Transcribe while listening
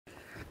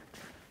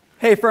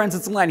Hey friends,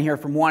 it's Len here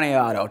from 1A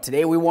Auto.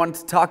 Today we wanted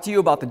to talk to you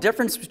about the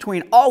difference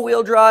between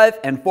all-wheel drive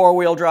and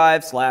four-wheel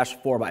drive /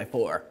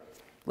 4x4.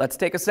 Let's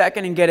take a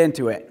second and get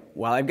into it.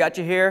 While I've got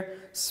you here,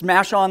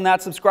 smash on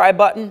that subscribe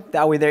button.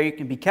 That way there you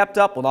can be kept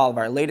up with all of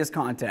our latest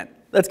content.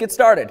 Let's get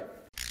started.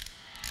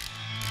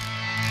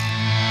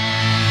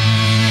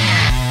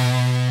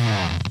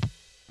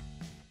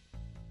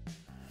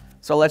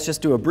 So let's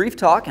just do a brief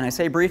talk, and I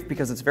say brief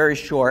because it's very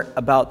short,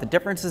 about the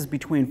differences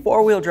between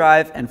four-wheel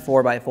drive and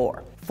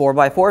 4x4.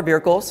 4x4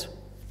 vehicles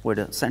would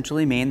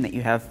essentially mean that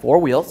you have four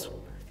wheels,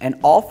 and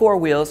all four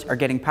wheels are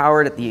getting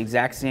powered at the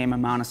exact same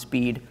amount of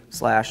speed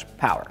 /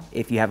 power.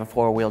 If you have a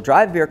four-wheel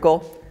drive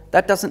vehicle,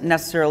 that doesn't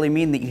necessarily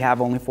mean that you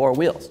have only four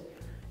wheels.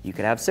 You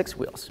could have 6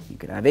 wheels, you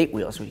could have 8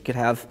 wheels, or you could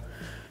have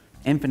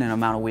infinite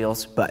amount of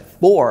wheels, but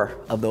 4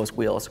 of those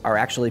wheels are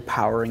actually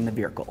powering the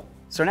vehicle.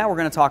 So now we're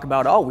going to talk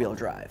about all-wheel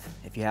drive.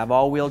 If you have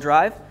all-wheel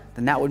drive,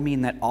 then that would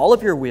mean that all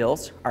of your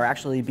wheels are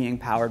actually being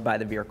powered by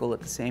the vehicle at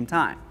the same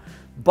time.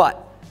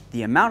 But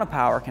the amount of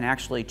power can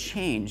actually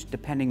change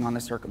depending on the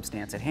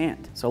circumstance at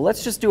hand. So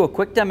let's just do a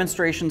quick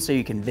demonstration so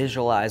you can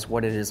visualize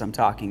what it is I'm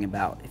talking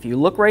about. If you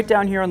look right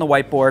down here on the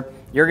whiteboard,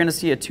 you're going to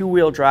see a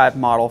two-wheel drive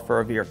model for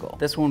a vehicle.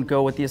 This one would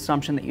go with the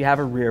assumption that you have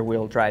a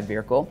rear-wheel drive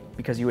vehicle,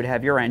 because you would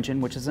have your engine,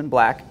 which is in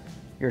black,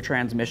 your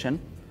transmission,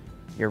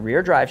 your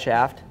rear drive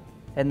shaft,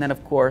 and then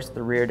of course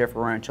the rear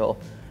differential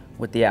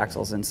with the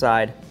axles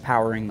inside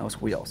powering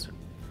those wheels.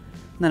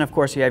 And then of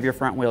course you have your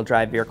front wheel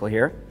drive vehicle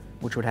here,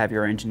 which would have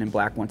your engine in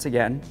black once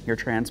again, your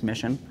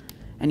transmission,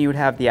 and you would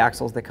have the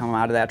axles that come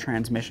out of that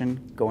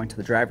transmission going to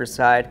the driver's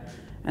side,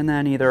 and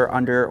then either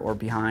under or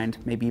behind,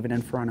 maybe even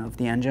in front of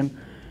the engine,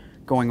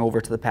 going over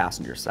to the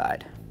passenger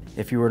side.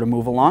 If you were to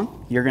move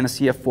along, you're going to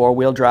see a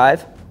four-wheel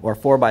drive or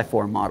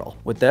 4x4 model.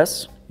 With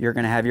this, you're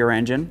going to have your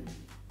engine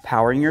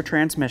powering your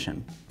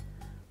transmission.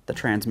 The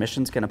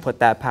transmission's going to put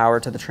that power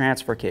to the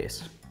transfer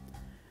case.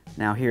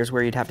 Now here's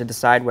where you'd have to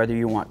decide whether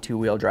you want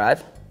two-wheel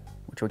drive,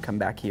 which would come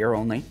back here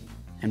only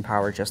and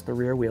power just the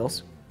rear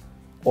wheels,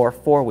 or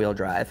four-wheel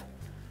drive,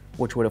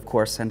 which would of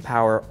course send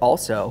power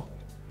also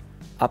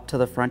up to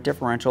the front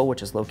differential,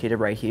 which is located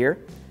right here,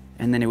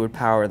 and then it would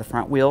power the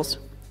front wheels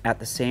at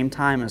the same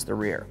time as the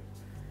rear.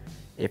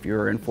 If you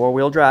were in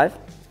four-wheel drive,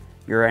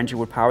 your engine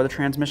would power the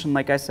transmission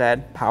like I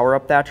said, power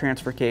up that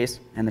transfer case,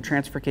 and the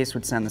transfer case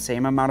would send the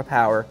same amount of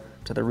power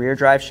to the rear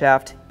drive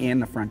shaft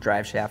and the front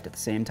drive shaft at the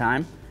same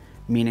time,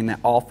 meaning that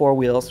all four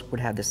wheels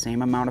would have the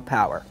same amount of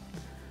power.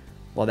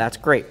 Well, that's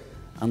great,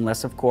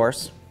 unless of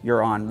course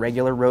you're on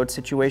regular road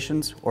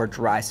situations or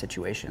dry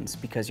situations,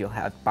 because you'll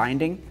have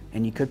binding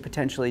and you could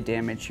potentially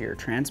damage your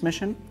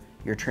transmission,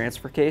 your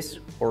transfer case,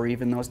 or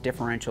even those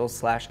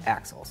differentials /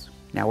 axles.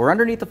 Now we're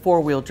underneath the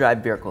four-wheel drive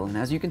vehicle, and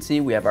as you can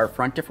see, we have our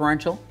front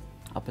differential.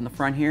 Up in the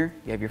front here,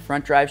 you have your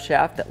front drive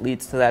shaft that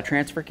leads to that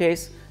transfer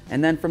case,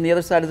 and then from the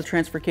other side of the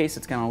transfer case,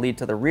 it's going to lead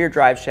to the rear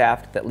drive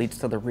shaft that leads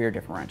to the rear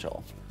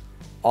differential.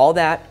 All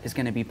that is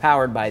going to be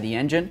powered by the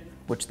engine,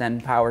 which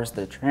then powers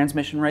the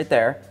transmission right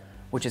there,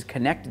 which is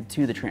connected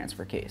to the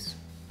transfer case.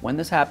 When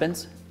this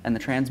happens, and the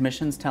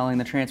transmission's telling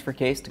the transfer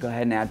case to go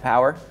ahead and add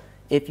power,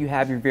 if you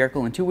have your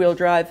vehicle in two-wheel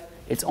drive,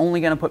 it's only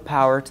going to put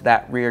power to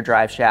that rear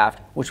drive shaft,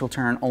 which will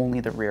turn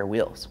only the rear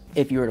wheels.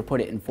 If you were to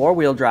put it in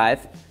four-wheel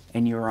drive,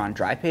 and you were on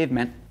dry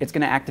pavement, it's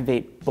going to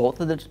activate both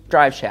of the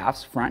drive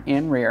shafts, front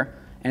and rear,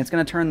 and it's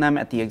going to turn them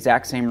at the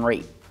exact same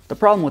rate. The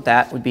problem with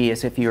that would be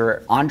if you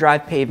were on dry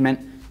pavement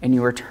and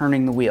you were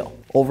turning the wheel.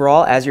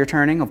 Overall, as you're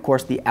turning, of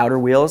course, the outer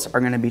wheels are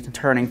going to be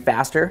turning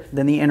faster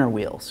than the inner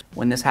wheels.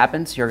 When this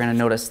happens, you're going to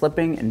notice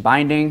slipping and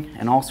binding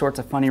and all sorts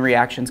of funny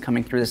reactions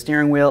coming through the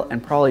steering wheel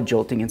and probably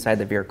jolting inside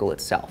the vehicle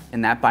itself.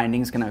 And that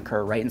binding is going to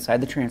occur right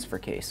inside the transfer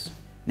case.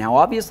 Now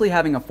obviously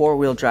having a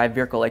four-wheel drive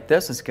vehicle like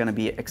this is going to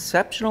be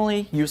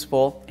exceptionally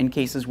useful in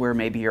cases where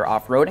maybe you're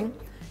off-roading,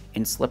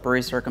 in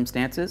slippery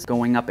circumstances,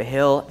 going up a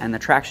hill and the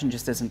traction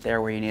just isn't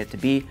there where you need it to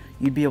be.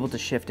 You'd be able to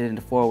shift it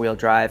into four-wheel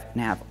drive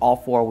and have all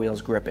four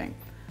wheels gripping.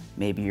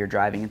 Maybe you're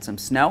driving in some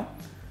snow.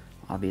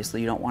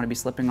 Obviously you don't want to be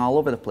slipping all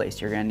over the place.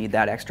 You're going to need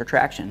that extra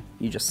traction.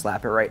 You just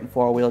slap it right in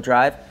four-wheel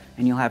drive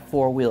and you'll have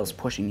four wheels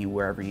pushing you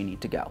wherever you need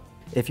to go.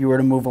 If you were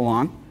to move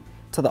along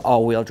to the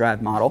all-wheel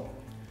drive model,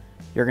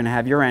 you're going to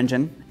have your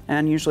engine,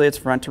 and usually it's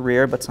front to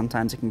rear, but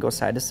sometimes it can go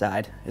side to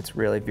side. It's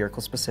really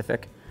vehicle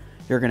specific.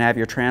 You're going to have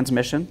your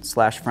transmission /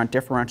 front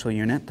differential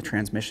unit. The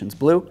transmission's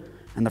blue,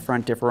 and the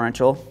front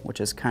differential, which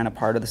is kind of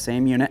part of the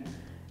same unit,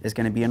 is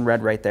going to be in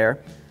red right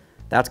there.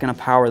 That's going to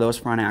power those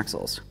front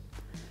axles.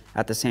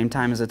 At the same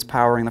time as it's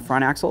powering the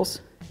front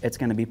axles, it's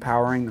going to be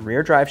powering the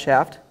rear drive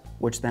shaft,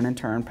 which then in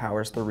turn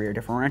powers the rear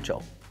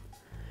differential.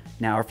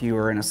 Now if you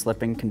were in a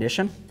slipping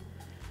condition,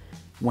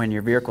 when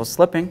your vehicle's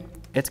slipping,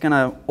 it's going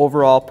to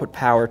overall put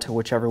power to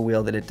whichever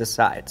wheel that it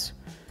decides.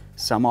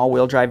 Some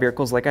all-wheel drive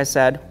vehicles, like I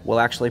said,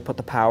 will actually put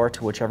the power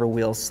to whichever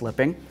wheel's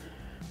slipping,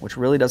 which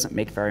really doesn't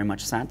make very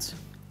much sense.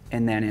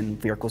 And then in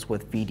vehicles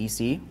with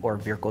VDC, or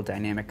vehicle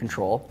dynamic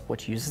control,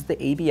 which uses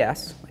the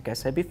ABS, like I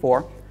said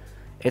before,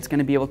 it's going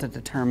to be able to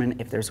determine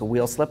if there's a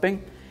wheel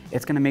slipping.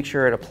 It's going to make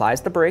sure it applies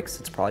the brakes.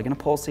 It's probably going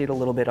to pulsate a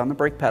little bit on the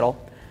brake pedal,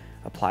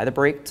 apply the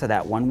brake to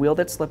that one wheel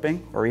that's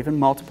slipping, or even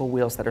multiple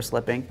wheels that are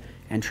slipping,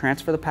 and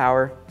transfer the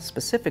power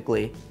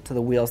specifically to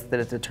the wheels that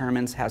it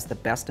determines has the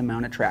best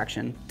amount of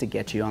traction to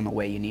get you on the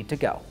way you need to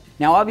go.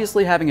 Now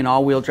obviously having an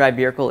all-wheel drive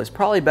vehicle is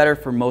probably better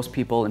for most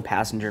people in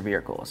passenger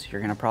vehicles. You're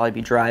going to probably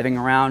be driving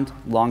around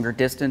longer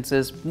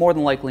distances, more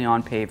than likely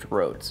on paved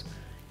roads.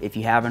 If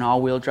you have an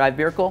all-wheel drive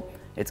vehicle,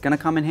 it's going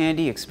to come in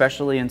handy,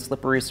 especially in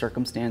slippery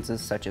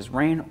circumstances such as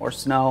rain or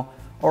snow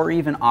or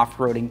even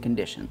off-roading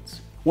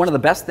conditions. One of the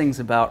best things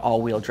about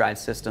all-wheel drive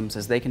systems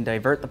is they can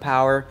divert the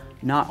power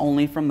not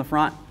only from the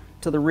front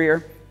to the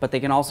rear, but they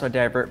can also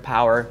divert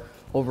power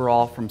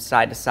overall from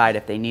side to side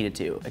if they needed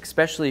to,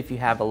 especially if you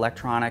have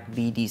electronic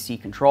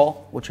VDC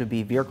control, which would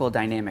be vehicle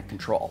dynamic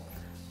control.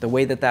 The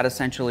way that that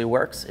essentially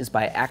works is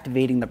by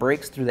activating the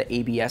brakes through the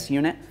ABS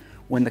unit.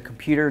 When the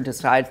computer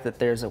decides that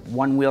there's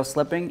one wheel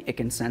slipping, it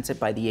can sense it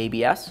by the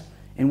ABS,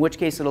 in which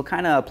case it'll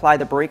kind of apply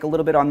the brake a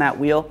little bit on that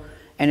wheel,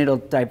 and it'll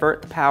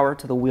divert the power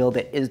to the wheel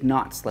that is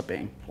not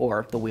slipping,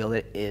 or the wheel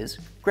that is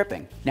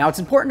gripping. Now it's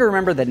important to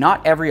remember that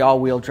not every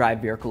all-wheel drive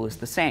vehicle is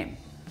the same.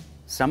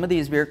 Some of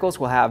these vehicles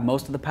will have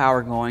most of the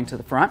power going to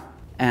the front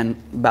and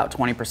about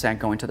 20%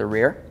 going to the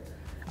rear.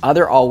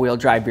 Other all-wheel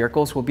drive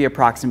vehicles will be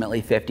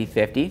approximately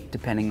 50-50,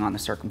 depending on the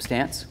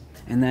circumstance.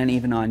 And then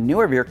even on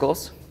newer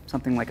vehicles,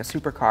 something like a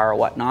supercar or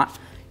whatnot,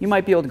 you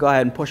might be able to go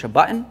ahead and push a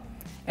button,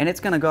 and it's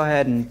going to go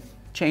ahead and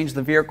change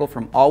the vehicle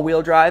from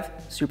all-wheel drive,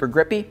 super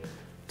grippy,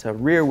 to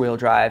rear-wheel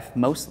drive,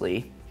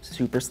 mostly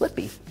super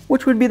slippy,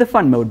 which would be the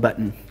fun mode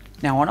button.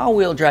 Now on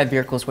all-wheel drive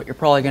vehicles, what you're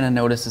probably going to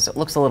notice is it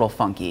looks a little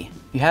funky.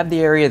 You have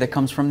the area that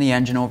comes from the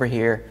engine over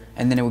here,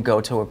 and then it would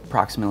go to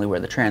approximately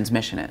where the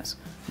transmission is.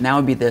 And that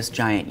would be this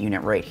giant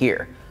unit right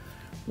here.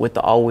 With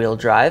the all-wheel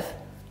drive,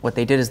 what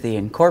they did is they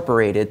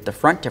incorporated the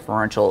front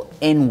differential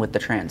in with the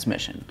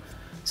transmission.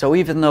 So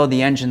even though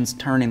the engine's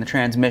turning the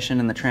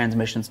transmission and the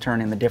transmission's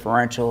turning the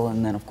differential,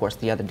 and then of course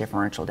the other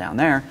differential down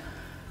there,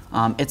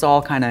 it's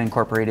all kind of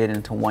incorporated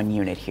into one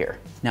unit here.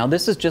 Now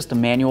this is just a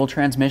manual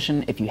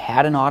transmission. If you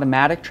had an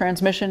automatic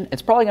transmission,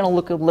 it's probably going to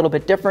look a little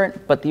bit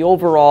different, but the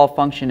overall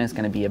function is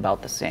going to be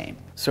about the same.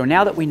 So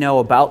now that we know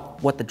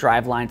about what the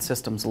driveline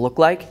systems look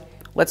like,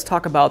 let's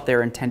talk about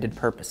their intended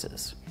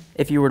purposes.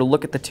 If you were to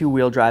look at the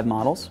two-wheel drive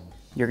models,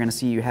 you're going to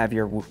see you have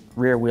your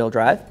rear-wheel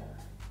drive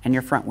and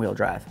your front-wheel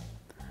drive.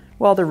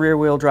 Well, the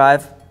rear-wheel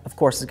drive, of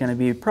course, is going to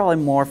be probably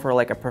more for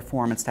like a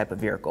performance type of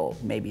vehicle,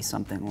 maybe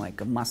something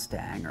like a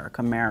Mustang or a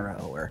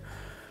Camaro or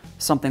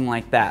something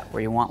like that,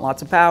 where you want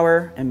lots of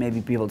power and maybe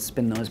be able to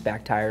spin those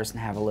back tires and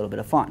have a little bit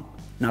of fun.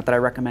 Not that I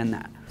recommend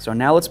that. So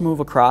now let's move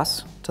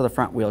across to the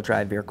front-wheel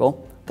drive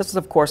vehicle. This is,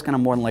 of course, going to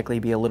more than likely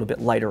be a little bit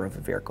lighter of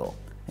a vehicle.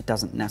 It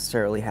doesn't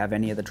necessarily have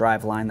any of the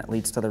drive line that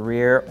leads to the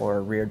rear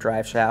or rear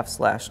drive shaft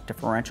 /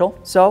 differential.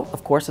 So,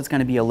 of course, it's going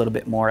to be a little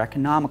bit more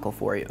economical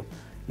for you.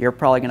 You're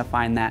probably going to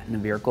find that in a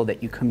vehicle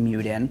that you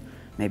commute in,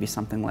 maybe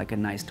something like a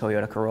nice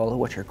Toyota Corolla,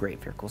 which are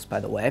great vehicles, by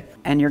the way.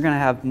 And you're going to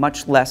have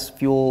much less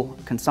fuel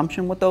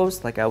consumption with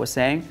those, like I was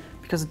saying,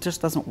 because it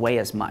just doesn't weigh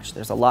as much.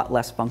 There's a lot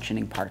less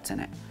functioning parts in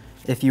it.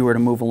 If you were to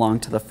move along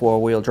to the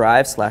four-wheel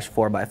drive /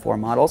 4x4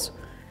 models,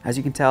 as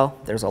you can tell,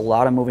 there's a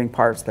lot of moving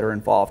parts that are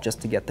involved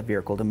just to get the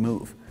vehicle to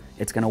move.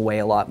 It's going to weigh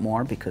a lot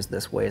more because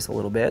this weighs a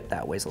little bit,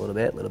 that weighs a little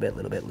bit, little bit,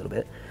 little bit, little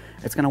bit.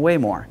 It's going to weigh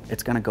more.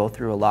 It's going to go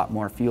through a lot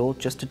more fuel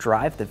just to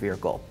drive the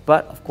vehicle.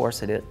 But of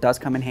course, it does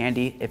come in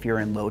handy if you're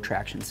in low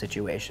traction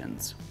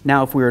situations.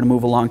 Now, if we were to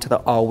move along to the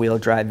all-wheel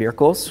drive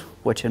vehicles,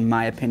 which in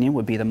my opinion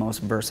would be the most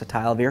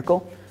versatile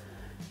vehicle,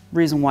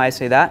 reason why I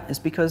say that is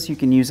because you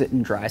can use it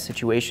in dry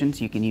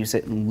situations, you can use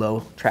it in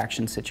low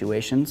traction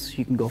situations,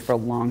 you can go for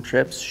long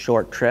trips,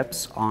 short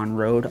trips,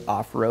 on-road,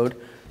 off-road.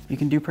 You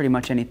can do pretty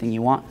much anything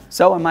you want.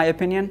 So in my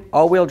opinion,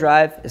 all-wheel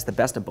drive is the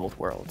best of both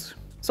worlds.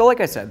 So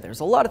like I said, there's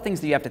a lot of things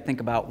that you have to think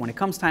about when it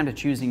comes time to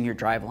choosing your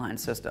driveline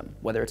system,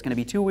 whether it's going to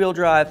be two-wheel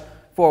drive,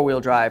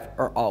 four-wheel drive,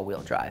 or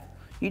all-wheel drive.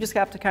 You just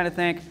have to kind of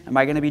think, am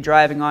I going to be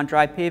driving on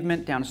dry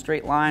pavement down a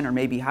straight line or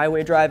maybe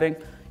highway driving?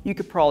 You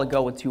could probably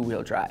go with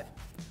two-wheel drive.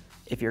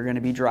 If you're going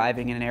to be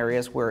driving in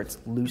areas where it's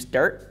loose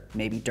dirt,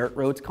 maybe dirt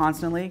roads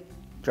constantly,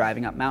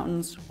 driving up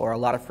mountains, or a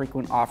lot of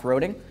frequent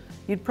off-roading,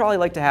 you'd probably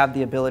like to have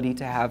the ability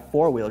to have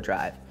four-wheel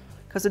drive,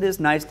 because it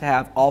is nice to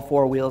have all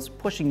four wheels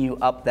pushing you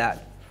up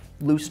that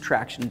loose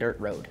traction dirt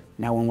road.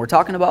 Now, when we're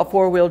talking about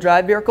four-wheel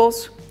drive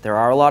vehicles, there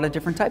are a lot of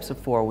different types of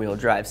four-wheel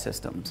drive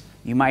systems.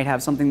 You might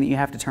have something that you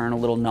have to turn a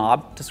little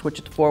knob to switch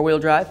it to four-wheel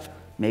drive,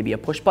 maybe a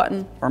push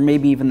button, or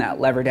maybe even that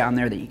lever down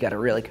there that you gotta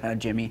really kind of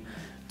jimmy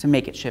to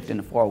make it shift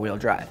into four-wheel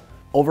drive.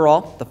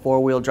 Overall, the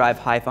four-wheel drive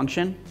high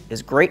function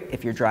is great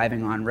if you're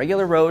driving on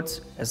regular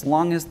roads, as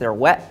long as they're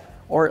wet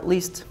or at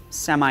least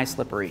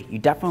semi-slippery. You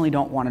definitely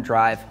don't want to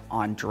drive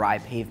on dry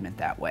pavement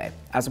that way,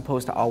 as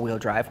opposed to all-wheel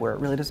drive where it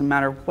really doesn't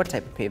matter what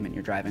type of pavement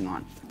you're driving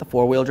on. The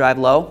four-wheel drive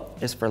low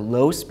is for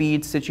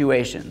low-speed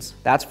situations.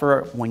 That's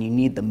for when you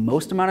need the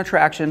most amount of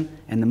traction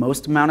and the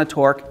most amount of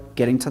torque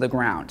getting to the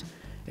ground.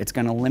 It's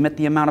going to limit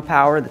the amount of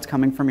power that's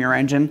coming from your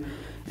engine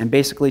and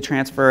basically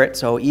transfer it,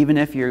 so even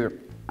if your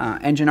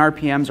engine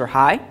RPMs are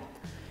high,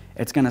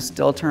 it's going to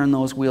still turn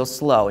those wheels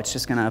slow. It's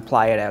just going to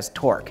apply it as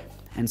torque.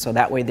 And so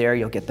that way there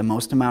you'll get the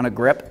most amount of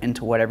grip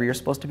into whatever you're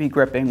supposed to be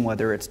gripping,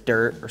 whether it's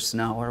dirt or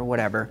snow or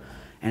whatever,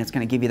 and it's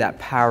going to give you that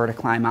power to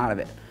climb out of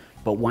it.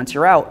 But once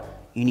you're out,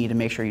 you need to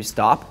make sure you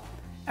stop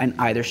and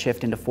either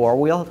shift into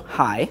four-wheel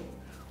high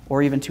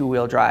or even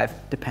two-wheel drive,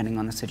 depending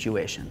on the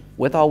situation.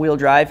 With all-wheel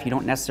drive, you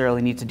don't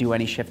necessarily need to do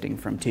any shifting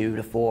from 2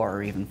 to 4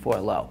 or even 4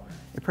 low.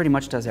 It pretty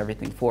much does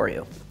everything for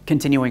you.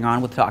 Continuing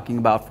on with talking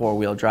about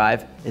four-wheel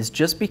drive is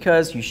just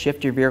because you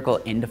shift your vehicle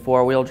into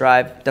four-wheel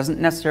drive doesn't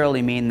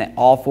necessarily mean that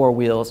all four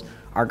wheels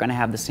are going to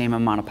have the same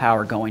amount of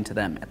power going to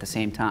them at the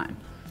same time.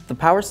 The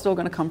power is still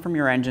going to come from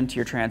your engine to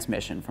your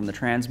transmission. From the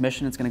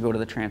transmission, it's going to go to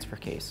the transfer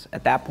case.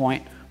 At that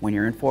point, when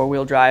you're in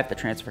four-wheel drive, the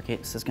transfer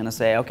case is going to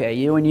say, okay,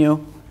 you and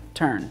you,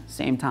 turn,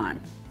 same time.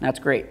 That's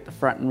great. The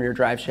front and rear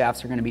drive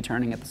shafts are going to be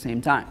turning at the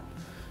same time.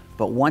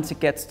 But once it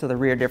gets to the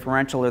rear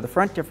differential or the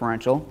front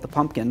differential, the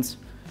pumpkins,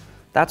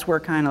 that's where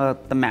kind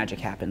of the magic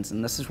happens.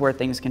 And this is where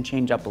things can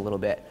change up a little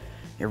bit.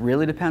 It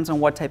really depends on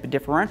what type of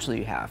differential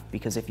you have,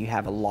 because if you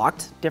have a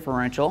locked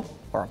differential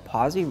or a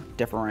posi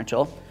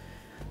differential,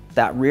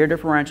 that rear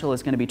differential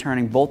is going to be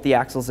turning both the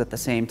axles at the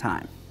same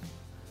time,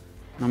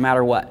 no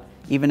matter what.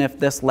 Even if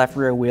this left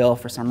rear wheel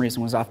for some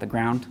reason was off the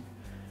ground,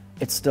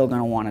 it's still going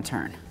to want to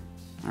turn.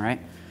 All right.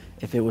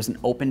 If it was an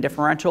open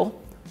differential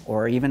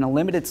or even a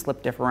limited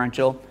slip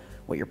differential,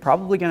 what you're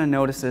probably going to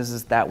notice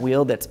is that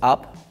wheel that's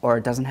up or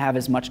it doesn't have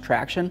as much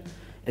traction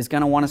is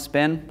going to want to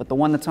spin, but the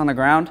one that's on the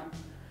ground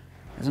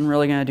isn't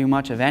really going to do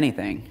much of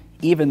anything,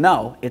 even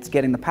though it's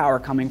getting the power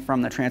coming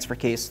from the transfer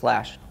case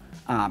slash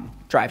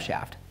drive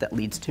shaft that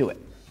leads to it.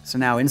 So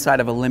now inside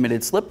of a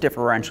limited slip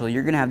differential,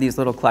 you're going to have these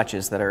little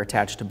clutches that are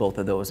attached to both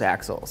of those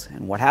axles.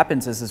 And what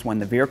happens is when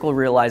the vehicle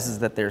realizes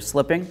that they're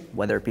slipping,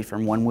 whether it be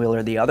from one wheel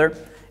or the other,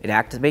 it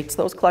activates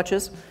those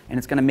clutches and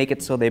it's going to make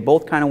it so they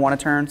both kind of want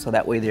to turn, so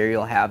that way there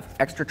you'll have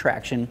extra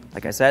traction.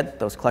 Like I said,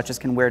 those clutches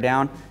can wear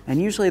down,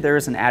 and usually there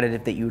is an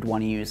additive that you would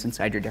want to use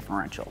inside your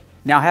differential.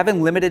 Now,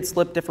 having limited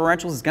slip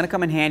differentials is going to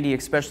come in handy,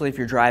 especially if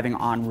you're driving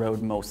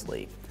on-road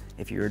mostly.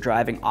 If you're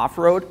driving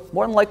off-road,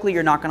 more than likely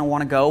you're not going to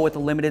want to go with a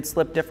limited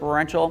slip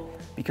differential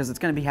because it's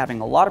going to be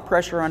having a lot of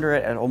pressure under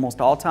it at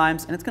almost all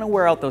times, and it's going to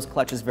wear out those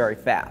clutches very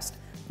fast.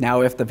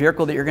 Now, if the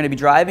vehicle that you're going to be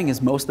driving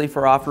is mostly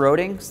for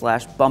off-roading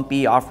slash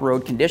bumpy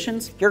off-road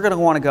conditions, you're going to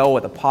want to go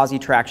with a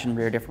posi traction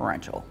rear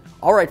differential.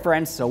 All right,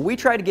 friends, so we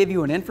try to give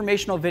you an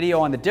informational video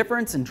on the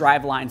difference in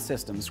driveline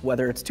systems,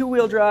 whether it's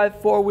two-wheel drive,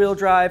 four-wheel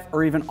drive,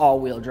 or even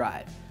all-wheel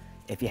drive.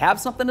 If you have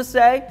something to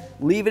say,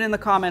 leave it in the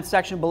comments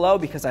section below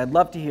because I'd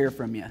love to hear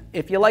from you.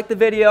 If you like the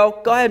video,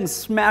 go ahead and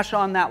smash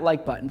on that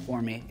like button for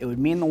me. It would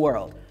mean the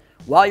world.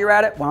 While you're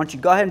at it, why don't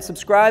you go ahead and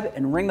subscribe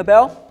and ring the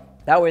bell?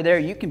 That way there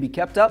you can be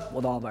kept up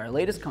with all of our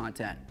latest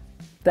content.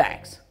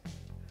 Thanks.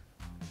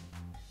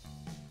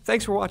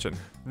 Thanks for watching.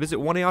 Visit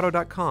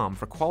 1AAuto.com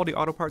for quality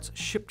auto parts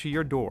shipped to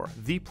your door,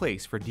 the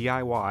place for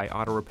DIY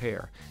auto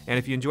repair. And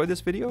if you enjoyed this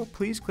video,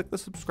 please click the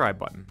subscribe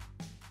button.